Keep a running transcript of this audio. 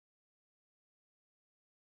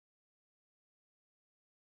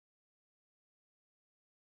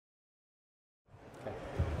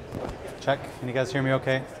Check. Can you guys hear me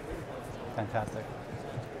okay? Fantastic.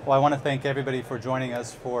 Well, I want to thank everybody for joining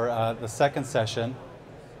us for the second session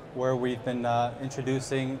where we've been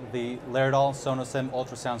introducing the Laerdal-SonoSim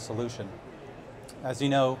Ultrasound Solution. As you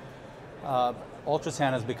know,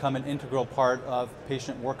 ultrasound has become an integral part of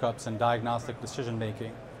patient workups and diagnostic decision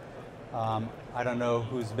making. I don't know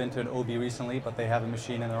who's been to an OB recently, but they have a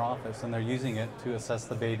machine in their office and they're using it to assess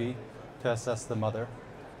the baby, to assess the mother,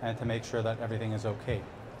 and to make sure that everything is okay.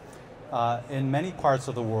 In many parts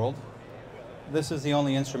of the world, this is the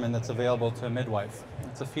only instrument that's available to a midwife.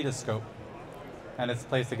 It's a Fetus Scope, and it's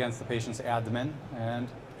placed against the patient's abdomen, and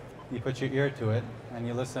you put your ear to it, and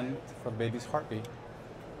you listen for the baby's heartbeat.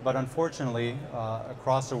 But unfortunately,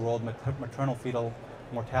 across the world, maternal fetal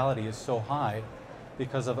mortality is so high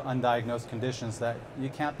because of undiagnosed conditions that you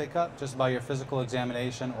can't pick up just by your physical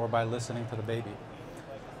examination or by listening to the baby.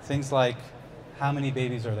 Things like how many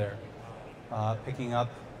babies are there, picking up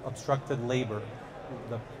obstructed labor,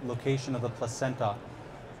 the location of the placenta.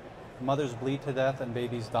 Mothers bleed to death and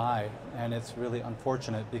babies die, and it's really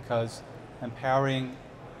unfortunate because empowering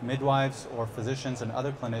midwives or physicians and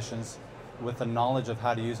other clinicians with the knowledge of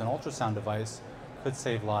how to use an ultrasound device could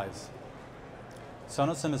save lives.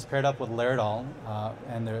 SonoSim is paired up with Laerdal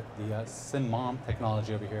and the SimMom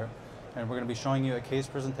technology over here, and we're going to be showing you a case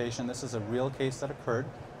presentation. This is a real case that occurred,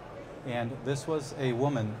 and this was a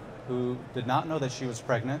woman who did not know that she was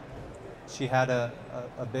pregnant. She had a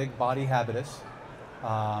big body habitus,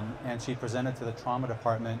 and she presented to the trauma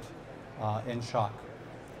department in shock.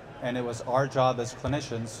 And it was our job as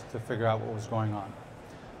clinicians to figure out what was going on.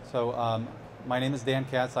 So my name is Dan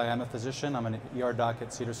Katz. I am a physician. I'm an ER doc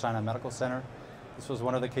at Cedars-Sinai Medical Center. This was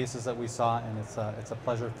one of the cases that we saw, and it's a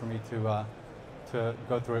pleasure for me to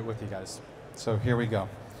go through it with you guys. So here we go.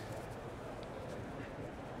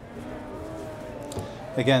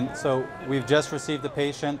 Again, so we've just received the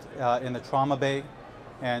patient in the trauma bay,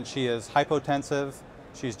 and she is hypotensive.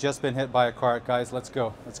 She's just been hit by a car. Guys, let's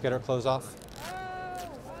go. Let's get her clothes off.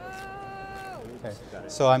 Okay.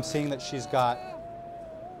 So I'm seeing that she's got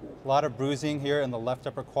a lot of bruising here in the left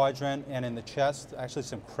upper quadrant and in the chest, actually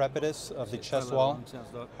some crepitus of the chest wall.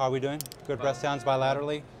 How are we doing? Good breath sounds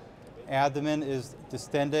bilaterally. Abdomen is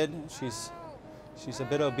distended. She's a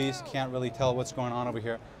bit obese, can't really tell what's going on over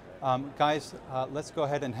here. Guys, let's go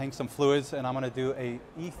ahead and hang some fluids, and I'm going to do a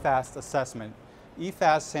EFAST assessment.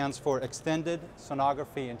 EFAST stands for Extended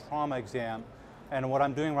Sonography and Trauma Exam, and what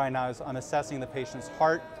I'm doing right now is I'm assessing the patient's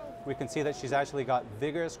heart. We can see that she's actually got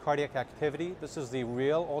vigorous cardiac activity. This is the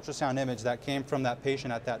real ultrasound image that came from that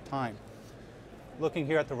patient at that time. Looking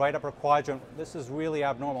here at the right upper quadrant, this is really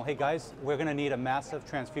abnormal. Hey guys, we're going to need a massive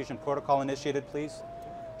transfusion protocol initiated, please.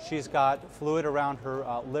 She's got fluid around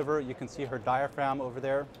her liver. You can see her diaphragm over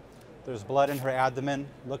there. There's blood in her abdomen.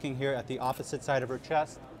 Looking here at the opposite side of her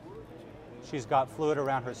chest, she's got fluid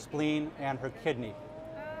around her spleen and her kidney.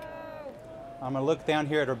 I'm going to look down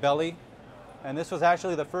here at her belly, and this was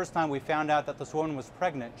actually the first time we found out that this woman was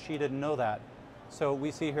pregnant. She didn't know that. So we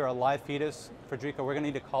see here a live fetus. Frederica, we're going to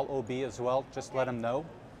need to call OB as well, just let him know.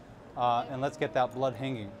 And let's get that blood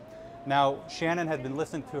hanging. Now, Shannon had been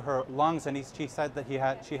listening to her lungs, and she said that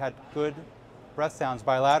she had good breath sounds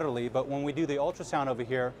bilaterally, but when we do the ultrasound over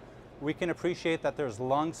here, we can appreciate that there's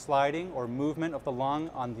lung sliding or movement of the lung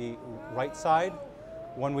on the right side.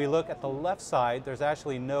 When we look at the left side, there's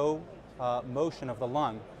actually no motion of the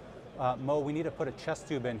lung. Mo, we need to put a chest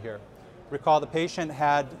tube in here. Recall the patient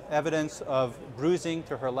had evidence of bruising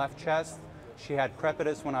to her left chest. She had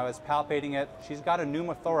crepitus when I was palpating it. She's got a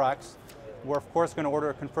pneumothorax. We're of course going to order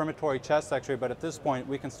a confirmatory chest x-ray, but at this point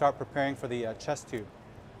we can start preparing for the chest tube.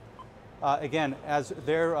 Again, as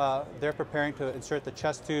they're preparing to insert the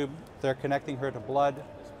chest tube, they're connecting her to blood.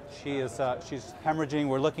 She's hemorrhaging.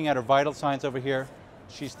 We're looking at her vital signs over here.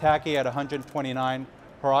 She's tachy at 129.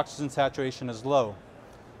 Her oxygen saturation is low.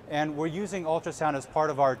 And we're using ultrasound as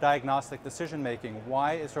part of our diagnostic decision making.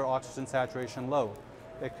 Why is her oxygen saturation low?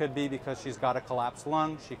 It could be because she's got a collapsed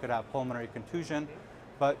lung. She could have pulmonary contusion,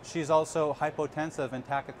 but she's also hypotensive and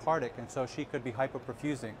tachycardic, and so she could be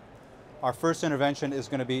hypoperfusing. Our first intervention is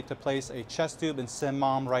going to be to place a chest tube in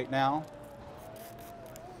SimMom right now.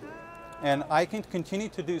 And I can continue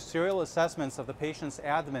to do serial assessments of the patient's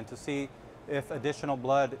abdomen to see if additional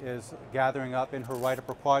blood is gathering up in her right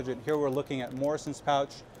upper quadrant. Here we're looking at Morrison's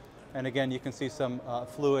pouch, and again you can see some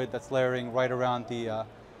fluid that's layering right around the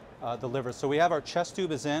liver. So we have our chest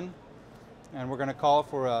tube is in, and we're going to call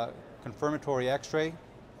for a confirmatory x-ray.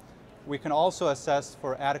 We can also assess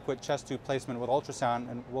for adequate chest tube placement with ultrasound,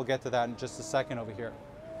 and we'll get to that in just a second over here.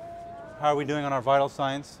 How are we doing on our vital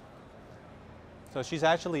signs? So she's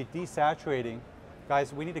actually desaturating.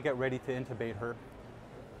 Guys, we need to get ready to intubate her.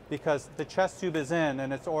 because the chest tube is in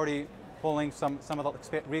and it's already pulling some of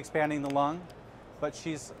the, re-expanding the lung, but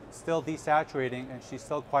she's still desaturating and she's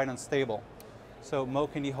still quite unstable. So Mo,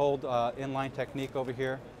 can you hold inline technique over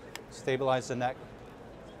here? Stabilize the neck.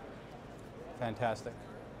 Fantastic.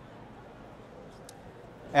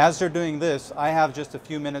 As they're doing this, I have just a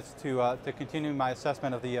few minutes to continue my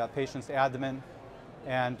assessment of the patient's abdomen.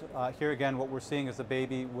 And here again, what we're seeing is a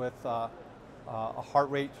baby with a heart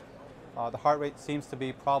rate. The heart rate seems to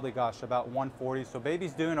be probably, gosh, about 140. So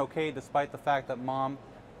baby's doing okay despite the fact that mom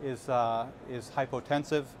is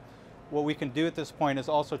hypotensive. What we can do at this point is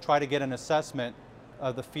also try to get an assessment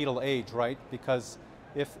of the fetal age, right? Because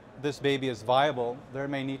if this baby is viable, there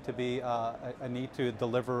may need to be a need to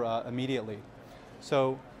deliver immediately.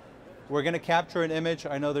 So we're going to capture an image.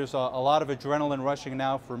 I know there's a lot of adrenaline rushing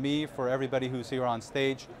now for me, for everybody who's here on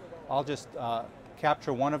stage. I'll just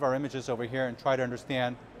capture one of our images over here and try to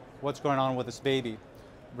understand what's going on with this baby.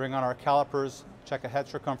 Bring on our calipers, check a head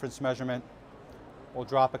circumference measurement. We'll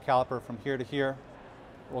drop a caliper from here to here.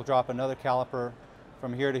 We'll drop another caliper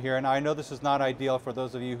from here to here. And I know this is not ideal for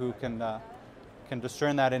those of you who can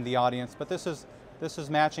discern that in the audience, but this is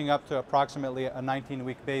matching up to approximately a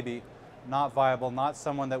 19-week baby, not viable, not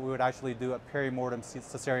someone that we would actually do a perimortem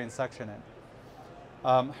cesarean section in.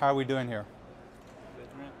 How are we doing here?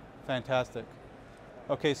 Fantastic.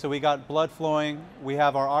 Okay, so we got blood flowing. We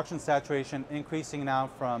have our oxygen saturation increasing now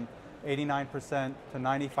from 89% to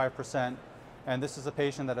 95%. And this is a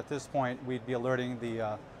patient that at this point we'd be alerting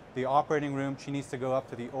the operating room. She needs to go up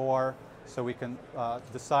to the OR so we can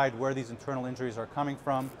decide where these internal injuries are coming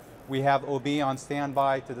from. We have OB on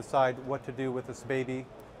standby to decide what to do with this baby.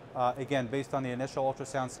 Again, based on the initial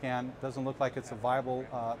ultrasound scan, doesn't look like it's a viable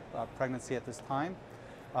pregnancy at this time,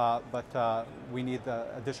 but we need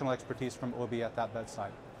additional expertise from OB at that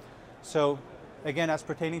bedside. So again, as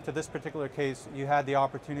pertaining to this particular case, you had the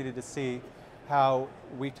opportunity to see how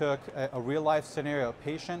we took a real-life scenario, a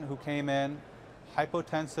patient who came in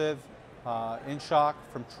hypotensive, in shock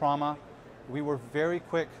from trauma. We were very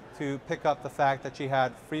quick to pick up the fact that she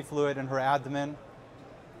had free fluid in her abdomen.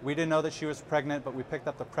 We didn't know that she was pregnant, but we picked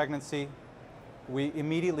up the pregnancy. We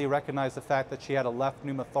immediately recognized the fact that she had a left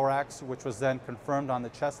pneumothorax, which was then confirmed on the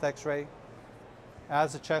chest x-ray.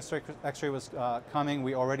 As the chest x-ray was coming,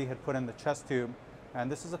 we already had put in the chest tube,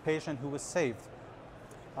 and this is a patient who was saved.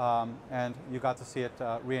 And you got to see it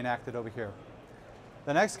reenacted over here.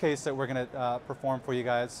 The next case that we're going to perform for you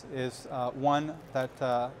guys is one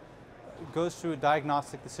that goes through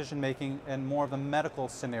diagnostic decision making in more of a medical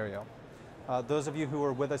scenario. Those of you who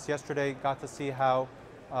were with us yesterday got to see how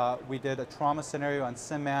we did a trauma scenario on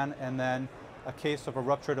SimMan and then a case of a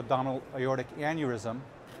ruptured abdominal aortic aneurysm,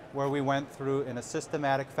 where we went through in a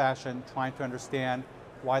systematic fashion trying to understand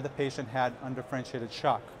why the patient had undifferentiated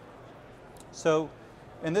shock. So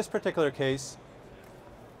in this particular case,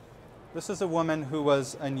 this is a woman who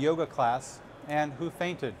was in yoga class and who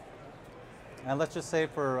fainted. And let's just say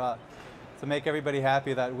for to make everybody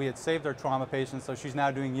happy that we had saved our trauma patient, so she's now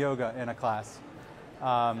doing yoga in a class.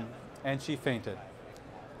 And she fainted.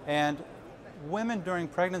 And women during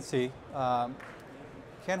pregnancy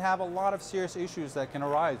can have a lot of serious issues that can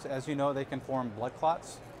arise. As you know, they can form blood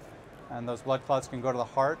clots, and those blood clots can go to the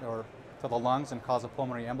heart or to the lungs and cause a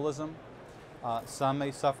pulmonary embolism. Some may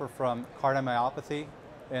suffer from cardiomyopathy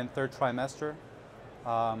in third trimester.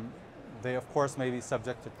 They, of course, may be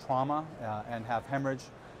subject to trauma and have hemorrhage.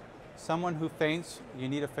 Someone who faints, you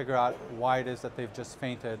need to figure out why it is that they've just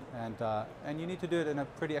fainted, and you need to do it in a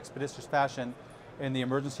pretty expeditious fashion in the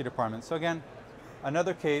emergency department. So again,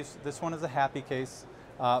 another case, this one is a happy case,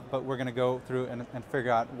 but we're going to go through and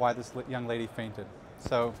figure out why this young lady fainted.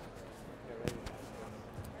 So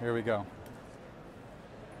here we go.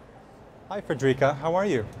 Hi, Frederica. How are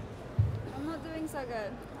you? I'm not doing so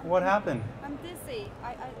good. What happened? I'm dizzy.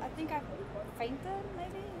 I think I fainted,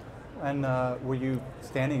 maybe? And were you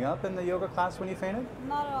standing up in the yoga class when you fainted?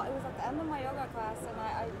 Not at all. It was at the end of my yoga class, and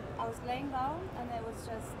I was laying down, and it was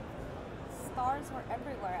just, stars were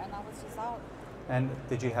everywhere, and I was just out. And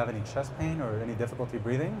did you have any chest pain or any difficulty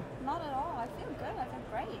breathing? Not at all. I feel good. I feel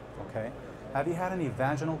great. Okay. Have you had any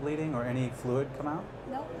vaginal bleeding or any fluid come out?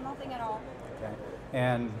 No, nothing at all. Okay.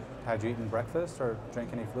 And had you eaten breakfast or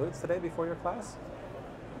drank any fluids today before your class?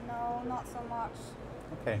 No, not so much.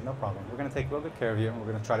 Okay, no problem. We're going to take real good care of you, and we're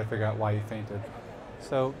going to try to figure out why you fainted.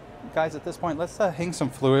 So, guys, at this point, let's hang some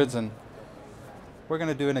fluids, and we're going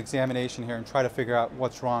to do an examination here and try to figure out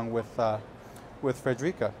what's wrong with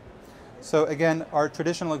Frederica. So again, our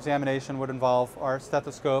traditional examination would involve our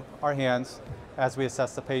stethoscope, our hands, as we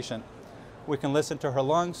assess the patient. We can listen to her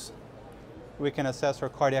lungs, we can assess her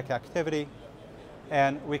cardiac activity,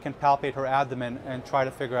 and we can palpate her abdomen and try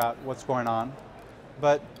to figure out what's going on.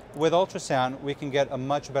 But with ultrasound, we can get a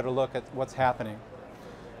much better look at what's happening.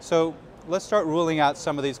 So let's start ruling out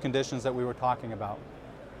some of these conditions that we were talking about.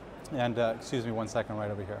 And excuse me one second, right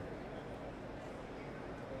over here.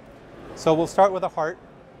 So we'll start with the heart.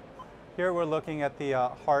 Here we're looking at the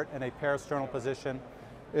heart in a parasternal position.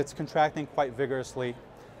 It's contracting quite vigorously.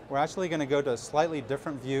 We're actually going to go to a slightly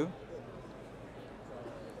different view.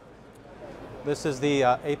 This is the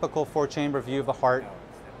apical four-chamber view of the heart.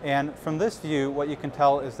 And from this view, what you can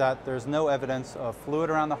tell is that there's no evidence of fluid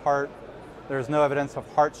around the heart. There's no evidence of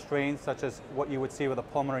heart strains, such as what you would see with a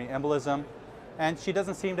pulmonary embolism. And she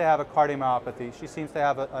doesn't seem to have a cardiomyopathy. She seems to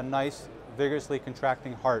have a nice, vigorously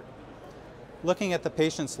contracting heart. Looking at the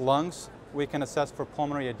patient's lungs, we can assess for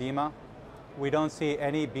pulmonary edema. We don't see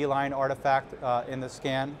any B-line artifact in the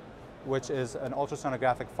scan, which is an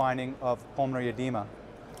ultrasonographic finding of pulmonary edema.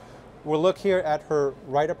 We'll look here at her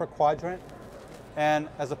right upper quadrant, and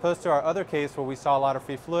as opposed to our other case where we saw a lot of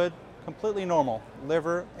free fluid, completely normal,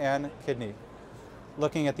 liver and kidney.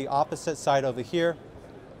 Looking at the opposite side over here,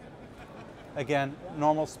 again,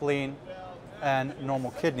 normal spleen and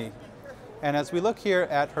normal kidney. And as we look here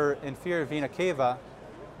at her inferior vena cava,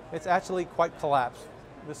 it's actually quite collapsed.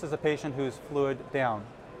 This is a patient who's fluid down.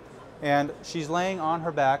 And she's laying on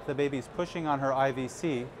her back, the baby's pushing on her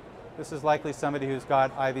IVC. This is likely somebody who's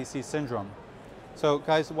got IVC syndrome. So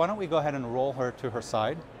guys, why don't we go ahead and roll her to her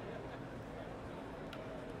side.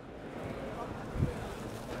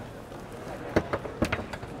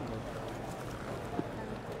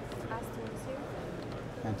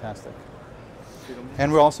 Fantastic.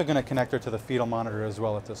 And we're also going to connect her to the fetal monitor as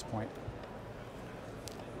well at this point.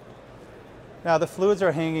 Now the fluids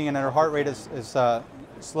are hanging and her heart rate is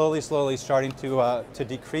slowly starting to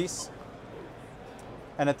decrease.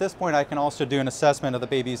 And at this point I can also do an assessment of the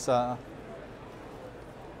baby's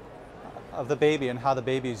baby and how the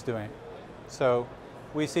baby is doing. So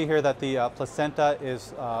we see here that the placenta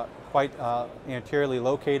is quite anteriorly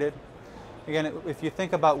located. Again, if you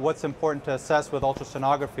think about what's important to assess with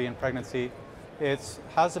ultrasonography in pregnancy, it's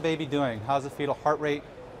how's the baby doing? How's the fetal heart rate?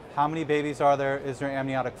 How many babies are there? Is there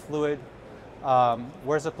amniotic fluid?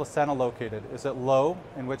 Where's the placenta located? Is it low,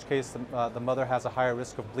 in which case the mother has a higher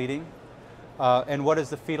risk of bleeding? And what is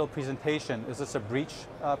the fetal presentation? Is this a breech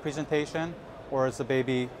presentation, or is the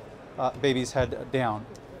baby's head down?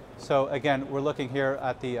 So again, we're looking here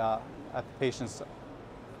at the patient's,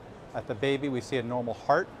 at the baby. We see a normal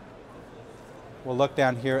heart. We'll look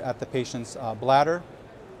down here at the patient's bladder.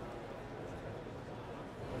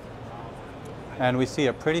 And we see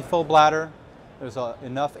a pretty full bladder. There's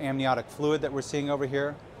enough amniotic fluid that we're seeing over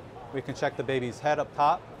here. We can check the baby's head up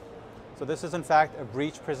top. So this is in fact a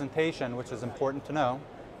breech presentation, which is important to know.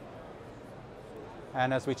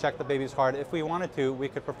 And as we check the baby's heart, if we wanted to, we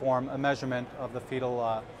could perform a measurement of the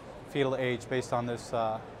fetal age based on this,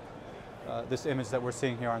 this image that we're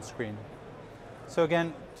seeing here on screen. So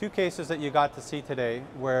again, two cases that you got to see today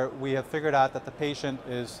where we have figured out that the patient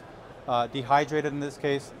is dehydrated in this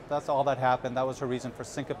case. That's all that happened. That was her reason for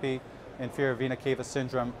syncope, inferior vena cava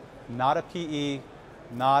syndrome, not a PE,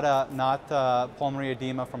 not pulmonary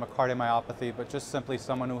edema from a cardiomyopathy, but just simply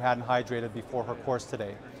someone who hadn't hydrated before her course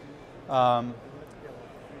today.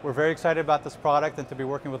 We're very excited about this product and to be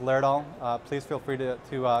working with Laerdal. Please feel free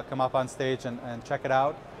to come up on stage and check it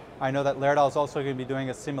out. I know that Laerdal is also going to be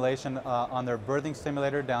doing a simulation on their birthing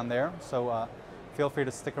simulator down there, so feel free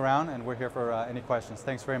to stick around and we're here for any questions.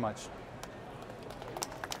 Thanks very much.